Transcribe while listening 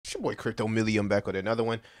It's your boy Crypto Million back with another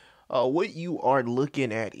one. What you are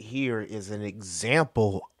looking at here is an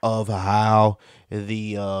example of how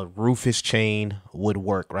the Rufus chain would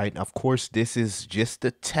work, right? Of course, this is just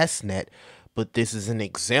a test net, but this is an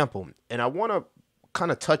example. And I want to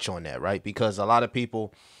kind of touch on that, right? Because a lot of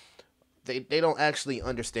people, they don't actually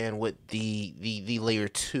understand what the layer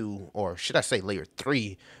 2, or should I say layer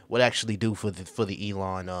 3, would actually do for the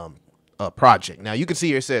Elon project. Now, you can see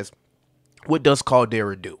here it says, what does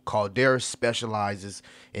Caldera do? Caldera specializes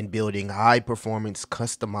in building high performance,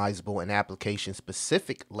 customizable, and application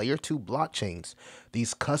specific layer 2 blockchains.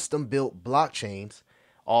 These custom built blockchains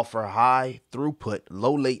offer high throughput,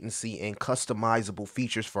 low latency, and customizable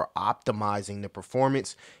features for optimizing the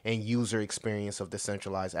performance and user experience of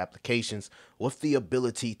decentralized applications, with the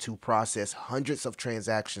ability to process hundreds of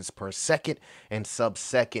transactions per second and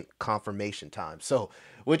sub-second confirmation time. So,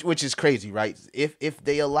 which is crazy, right? If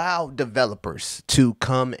they allow developers to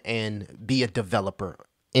come and be a developer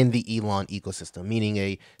in the Elon ecosystem,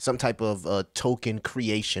 meaning some type of token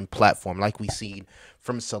creation platform like we see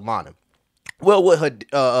from Solana. Well,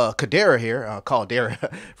 with Caldera here, Caldera,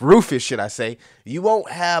 Rufus, should I say, you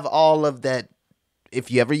won't have all of that.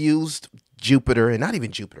 If you ever used Jupiter, and not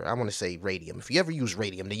even Jupiter, I want to say Radium. If you ever use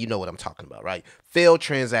Radium, then you know what I'm talking about, right? Failed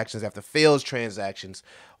transactions after failed transactions,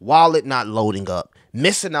 wallet not loading up,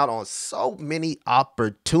 missing out on so many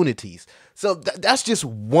opportunities. So that's just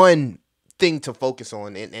one thing to focus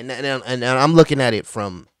on, and I'm looking at it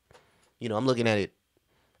from, I'm looking at it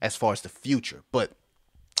as far as the future, but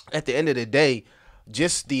at the end of the day,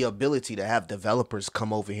 just the ability to have developers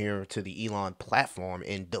come over here to the Elon platform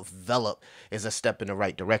and develop is a step in the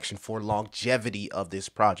right direction for longevity of this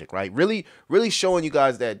project, right? Really, really showing you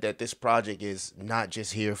guys that this project is not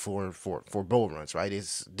just here for bull runs, right?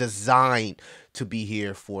 It's designed to be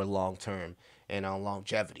here for long term and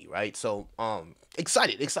longevity, right? So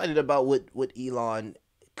excited about what Elon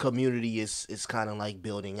community is kind of like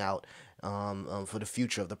building out for the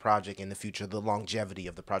future of the project and the future of the longevity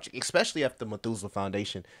of the project, especially after Methuselah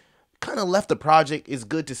Foundation kind of left the project. It's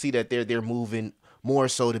good to see that they're moving more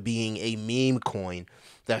so to being a meme coin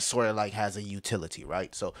that sort of like has a utility,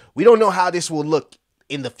 right? So we don't know how this will look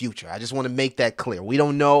in the future. I just want to make that clear. We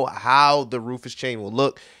don't know how the Rufus chain will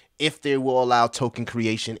look, if they will allow token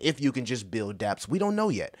creation, if you can just build dApps. We don't know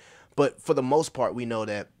yet. But for the most part, we know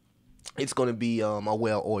that it's going to be a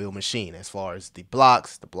well-oiled machine as far as the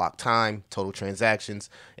blocks, the block time, total transactions,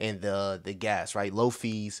 and the gas, right? Low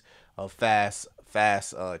fees, fast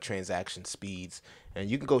transaction speeds. And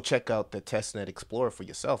you can go check out the testnet explorer for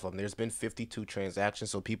yourself. There's been 52 transactions,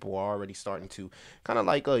 so people are already starting to kind of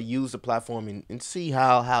like use the platform and see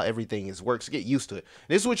how everything works. Get used to it.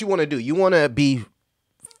 This is what you want to do. You want to be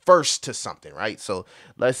first to something, right? So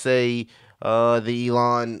let's say the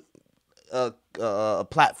Elon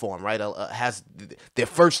platform, right, has their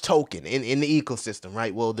first token in the ecosystem,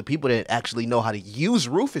 right? Well, the people that actually know how to use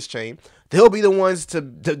Rufus chain, they'll be the ones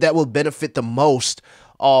that will benefit the most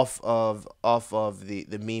off of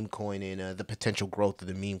the meme coin and the potential growth of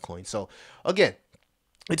the meme coin. So again,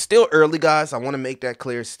 it's still early, guys. I want to make that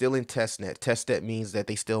clear. It's still in testnet. Testnet means that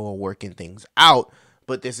they still are working things out,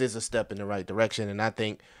 but this is a step in the right direction. And I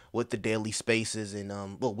think with the daily spaces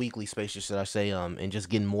and weekly spaces, should I say, and just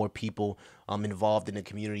getting more people involved in the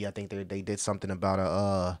community, I think they did something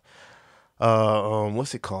about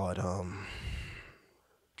what's it called,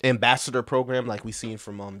 ambassador program, like we seen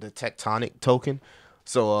from the Tectonic token.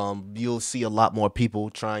 So you'll see a lot more people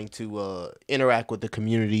trying to interact with the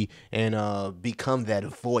community and become that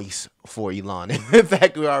voice for Elon. In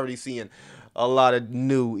fact, we're already seeing a lot of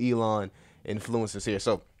new Elon influencers here.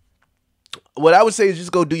 So what I would say is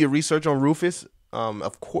just go do your research on Rufus.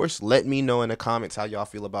 Of course, let me know in the comments how y'all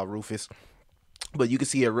feel about Rufus. But you can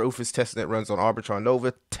see a Rufus testnet runs on Arbitron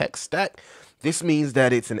Nova tech stack. This means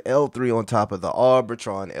that it's an L3 on top of the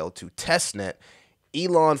Arbitron L2 testnet.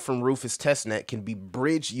 Elon from Rufus testnet can be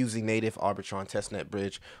bridged using native Arbitron testnet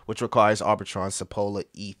bridge, which requires Arbitron Sepola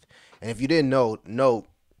ETH. And if you didn't know,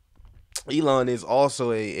 Elon is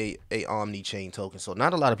also a omni chain token. So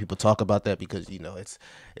not a lot of people talk about that because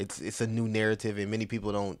it's a new narrative and many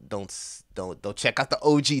people don't check out the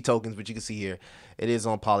OG tokens. But you can see here it is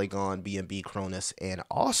on Polygon, BNB, Cronus, and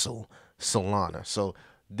also Solana. So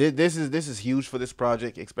this is huge for this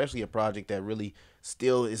project, especially a project that really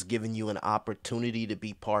still is giving you an opportunity to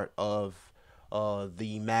be part of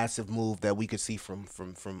the massive move that we could see from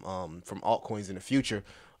altcoins in the future.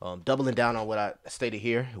 Doubling down on what I stated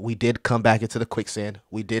here, we did come back into the quicksand.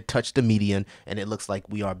 We did touch the median, and it looks like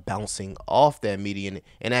we are bouncing off that median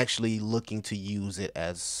and actually looking to use it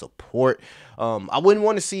as support. I wouldn't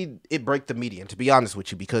want to see it break the median, to be honest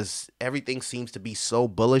with you, because everything seems to be so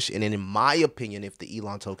bullish. And then in my opinion, if the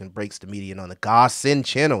Elon token breaks the median on the Godsend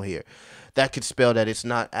channel here, that could spell that it's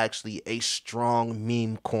not actually a strong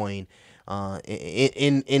meme coin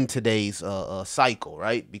in today's cycle,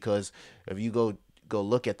 right? Because if you go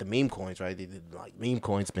look at the meme coins, right? Like meme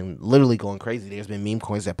coins been literally going crazy. There's been meme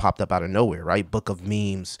coins that popped up out of nowhere, right? Book of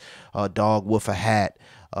memes, dog with a hat,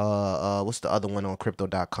 what's the other one on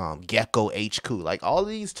crypto.com? Gecko HQ. Like all of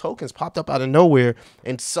these tokens popped up out of nowhere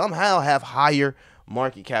and somehow have higher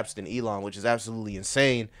market caps than Elon, which is absolutely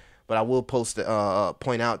insane. But I will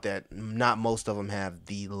point out that not most of them have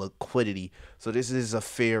the liquidity. So this is a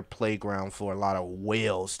fair playground for a lot of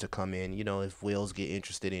whales to come in. You know, if whales get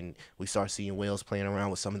interested in, we start seeing whales playing around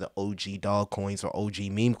with some of the OG dog coins or OG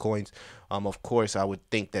meme coins. Of course, I would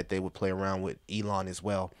think that they would play around with Elon as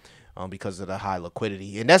well. Because of the high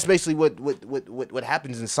liquidity. And that's basically what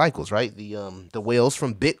happens in cycles, right? The whales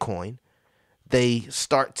from Bitcoin, they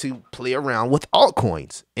start to play around with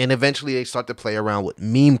altcoins, and eventually they start to play around with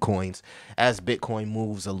meme coins as Bitcoin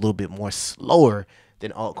moves a little bit more slower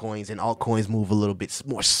than altcoins, and altcoins move a little bit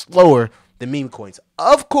more slower than meme coins.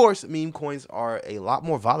 Of course, meme coins are a lot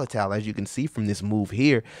more volatile, as you can see from this move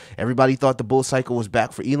here. Everybody thought the bull cycle was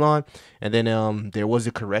back for Elon, and then there was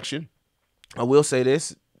a correction. I will say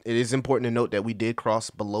this. It is important to note that we did cross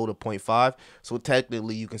below the 0.5. So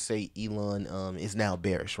technically you can say Elon is now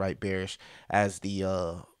bearish, right? Bearish as the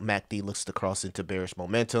MACD looks to cross into bearish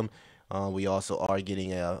momentum. We also are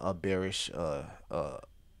getting a bearish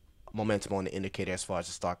momentum on the indicator as far as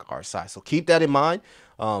the stock RSI. So keep that in mind.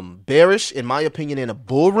 Bearish, in my opinion, in a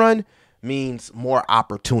bull run means more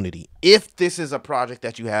opportunity. If this is a project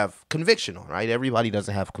that you have conviction on, right? Everybody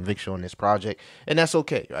doesn't have conviction on this project, and that's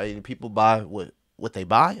okay, right? And people buy what they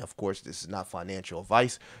buy. Of course, this is not financial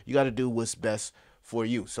advice. You got to do what's best for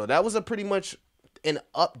you. So that was a pretty much an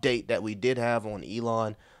update that we did have on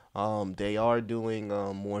Elon. They are doing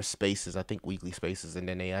more spaces, I think weekly spaces, and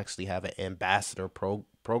then they actually have an ambassador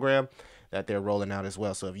program that they're rolling out as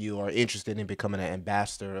well. So if you are interested in becoming an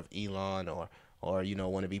ambassador of Elon, or you know,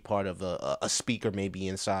 want to be part of a speaker maybe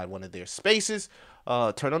inside one of their spaces,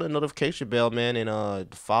 turn on the notification bell, man,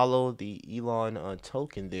 and follow the Elon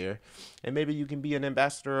token there, and maybe you can be an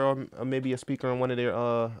ambassador or maybe a speaker on one of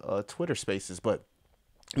their Twitter spaces. But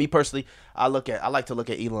me personally, I like to look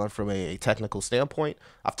at Elon from a technical standpoint.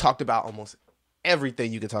 I've talked about almost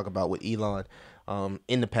everything you can talk about with Elon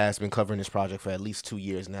in the past. Been covering this project for at least 2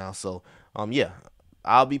 years now. So yeah,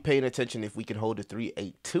 I'll be paying attention if we can hold the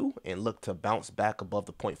 382 and look to bounce back above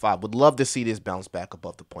the 0.5. Would love to see this bounce back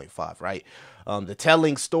above the 0.5, right? The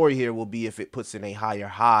telling story here will be if it puts in a higher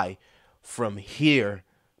high from here.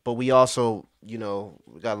 But we also, you know,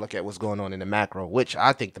 we got to look at what's going on in the macro, which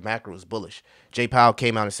I think the macro is bullish. Jay Powell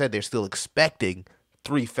came out and said they're still expecting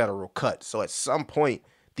 3 federal cuts. So at some point,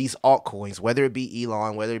 these altcoins, whether it be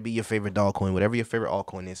Elon, whether it be your favorite dog coin, whatever your favorite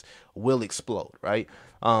altcoin is, will explode, right?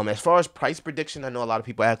 As far as price prediction, I know a lot of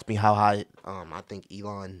people ask me how high I think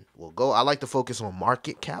Elon will go. I like to focus on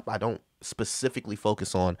market cap. I don't specifically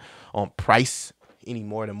focus on price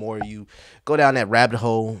anymore. The more you go down that rabbit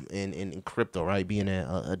hole in crypto, right? Being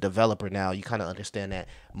a developer now, you kind of understand that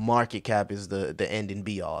market cap is the end and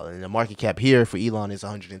be all. And the market cap here for Elon is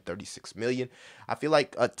 136 million. I feel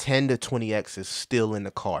like a 10 to 20x is still in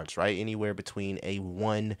the cards, right? Anywhere between a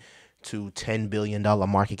 1 to $10 billion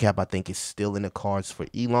market cap, I think, is still in the cards for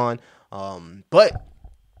Elon. But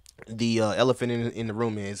the elephant in the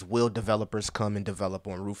room is, will developers come and develop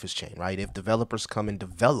on Rufus chain, right? If developers come and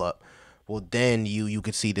develop, well, then you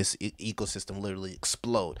could see this ecosystem literally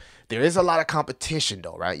explode. There is a lot of competition,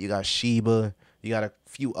 though, right? You got Shiba, you got a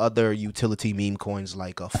few other utility meme coins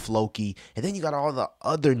like Floki, and then you got all the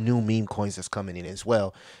other new meme coins that's coming in as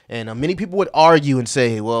well. And many people would argue and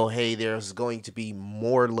say, well, hey, there's going to be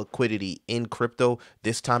more liquidity in crypto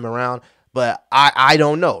this time around. But I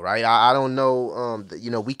don't know, right? I don't know. You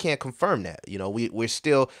know, we can't confirm that. You know, we're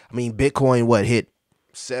still, I mean, Bitcoin, what, hit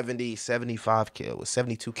 75K, was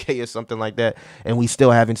 72K or something like that, and we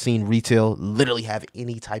still haven't seen retail literally have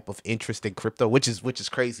any type of interest in crypto, which is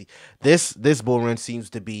crazy. This bull run seems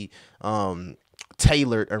to be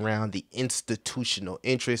tailored around the institutional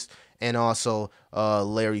interest, and also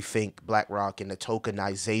Larry Fink, BlackRock, and the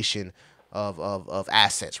tokenization of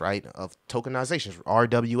assets, right? Of tokenizations,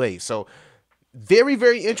 RWA. So very,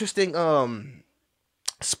 very interesting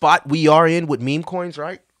spot we are in with meme coins,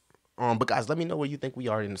 right? But guys, let me know where you think we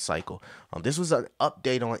are in the cycle. This was an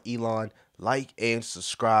update on Elon. Like and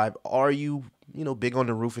subscribe. Are you, big on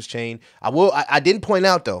the Rufus chain? I didn't point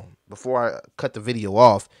out though, before I cut the video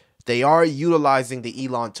off, they are utilizing the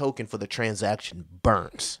Elon token for the transaction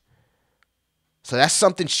burns. So that's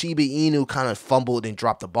something Shiba Inu kind of fumbled and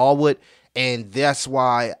dropped the ball with, and that's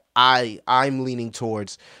why I'm leaning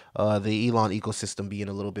towards the Elon ecosystem being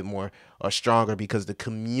a little bit more stronger, because the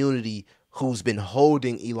community who's been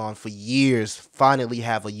holding Elon for years finally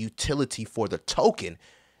have a utility for the token,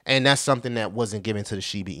 and that's something that wasn't given to the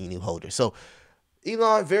Shiba Inu holders. So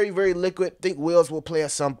Elon, very, very liquid. Think wheels will play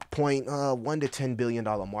at some point. $1 to $10 billion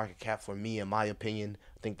market cap for me, in my opinion.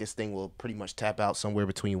 I think this thing will pretty much tap out somewhere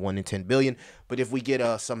between 1 and 10 billion. But if we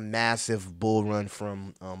get some massive bull run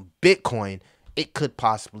from Bitcoin, it could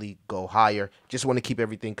possibly go higher. Just want to keep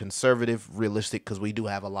everything conservative, realistic, because we do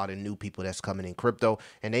have a lot of new people that's coming in crypto,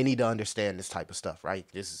 and they need to understand this type of stuff, right?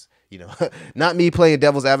 This is, not me playing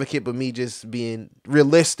devil's advocate, but me just being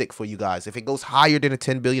realistic for you guys. If it goes higher than a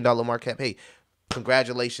 $10 billion market cap, hey,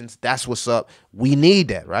 congratulations, that's what's up. We need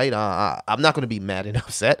that, right? I'm not going to be mad and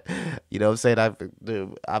upset. You know what I'm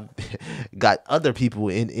saying? I've got other people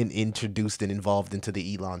introduced and involved into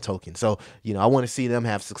the Elon token. So, I want to see them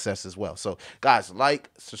have success as well. So, guys, like,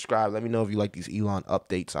 subscribe. Let me know if you like these Elon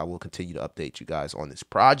updates. I will continue to update you guys on this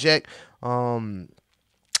project.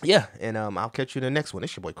 Yeah, and I'll catch you in the next one.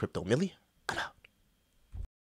 It's your boy, Crypto Millie.